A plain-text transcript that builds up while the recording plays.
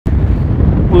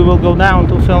we will go down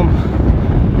to film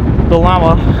the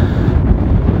lava,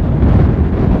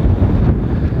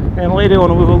 and later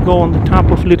on we will go on the top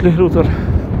of Litlihrutur.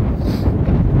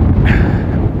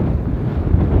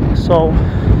 So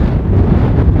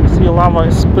see, lava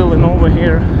is spilling over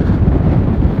here.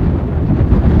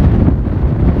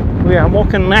 We are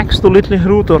walking next to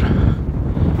Litlihrutur.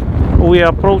 We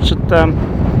approached the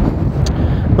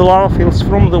lava fields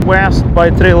from the west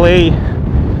by trail A.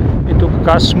 It took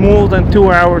us more than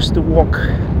 2 hours to walk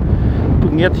to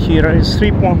get here. It's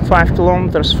 3.5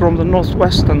 kilometers from the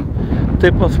northwestern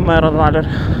tip of Fagradalsfjall,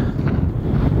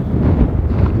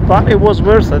 but it was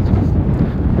worth it.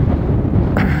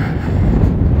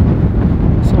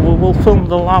 So we will film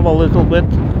the lava a little bit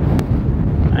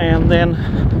and then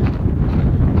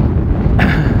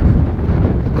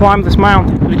climb this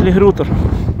mountain, Litlihrutur.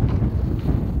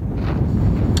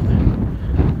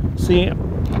 See,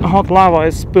 hot lava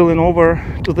is spilling over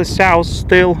to the south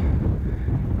still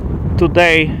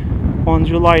today on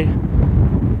July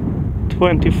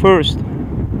 21st,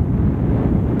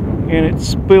 and it's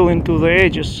spilling to the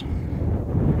edges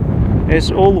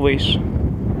as always.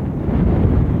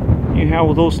 You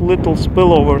have those little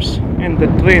spillovers in the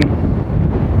train,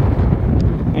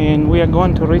 and we are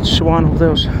going to reach one of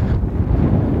those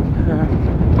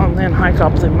and then hike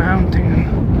up the mountain.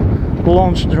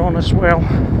 Launch drone as well.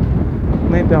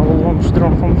 Maybe I will launch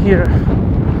drone from here.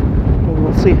 We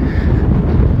will see.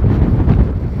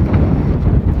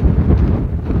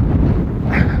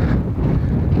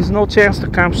 There's no chance to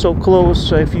come so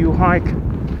close if you hike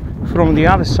from the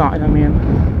other side. I mean,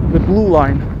 the blue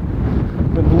line,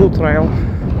 the blue trail.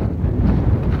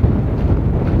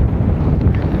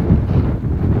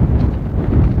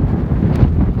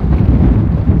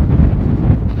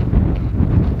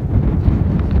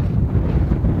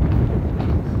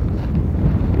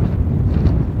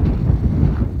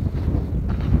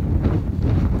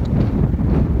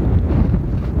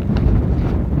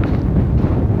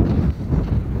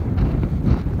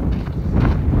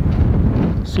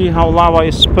 See how lava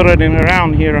is spreading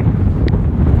around here.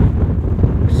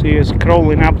 See, it's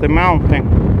crawling up the mountain.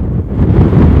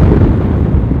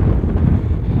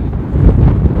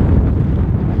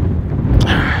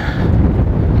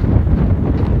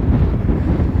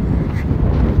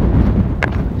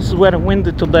 This is very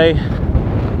windy today.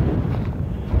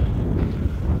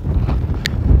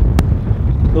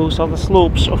 Those are the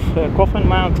slopes of Coffin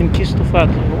Mountain, Kistufell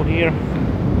over here.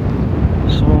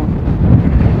 So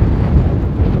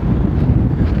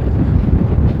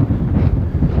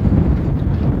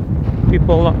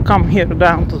people come here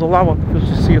down to the lava because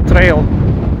you see a trail.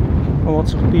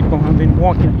 Lots of people have been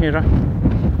walking here.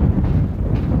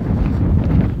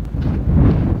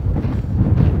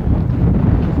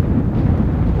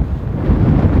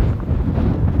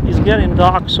 It's getting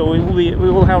dark, so we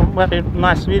will have very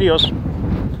nice videos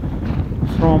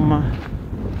from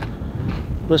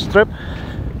this trip.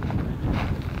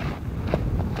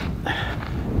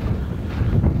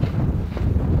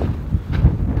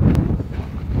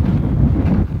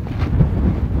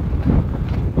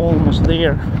 Almost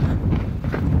there.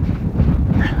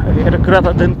 I regret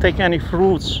I didn't take any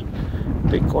fruits,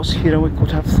 because here we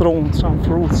could have thrown some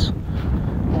fruits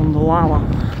on the lava.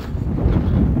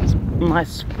 It's a nice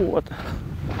spot.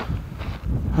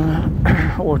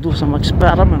 Or do some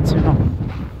experiments, you know.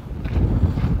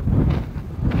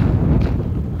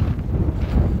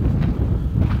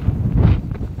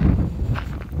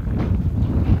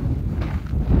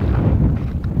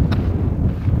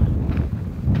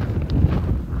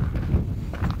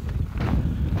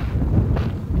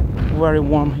 Very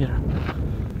warm here.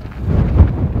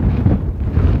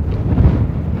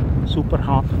 Super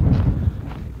hot.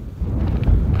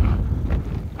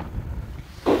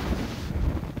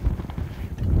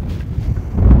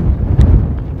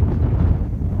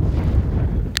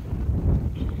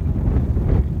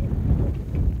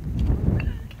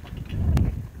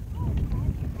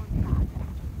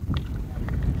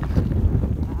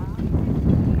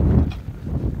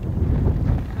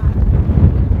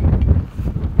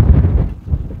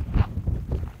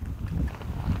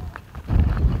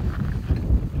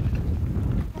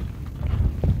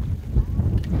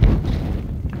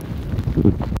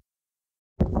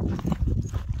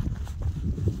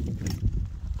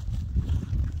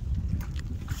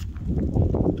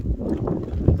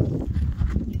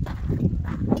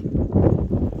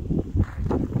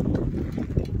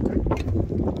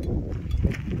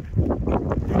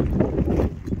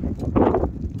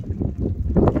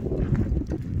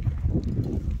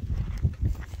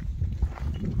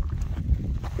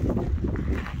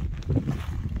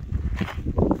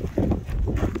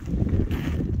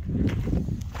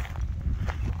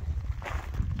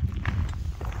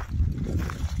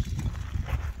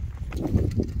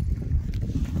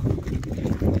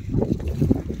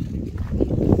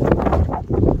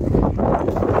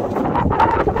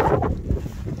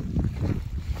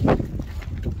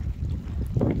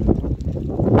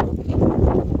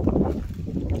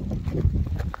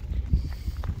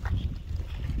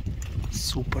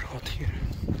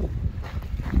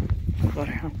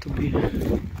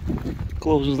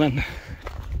 closer than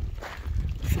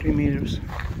 3 meters.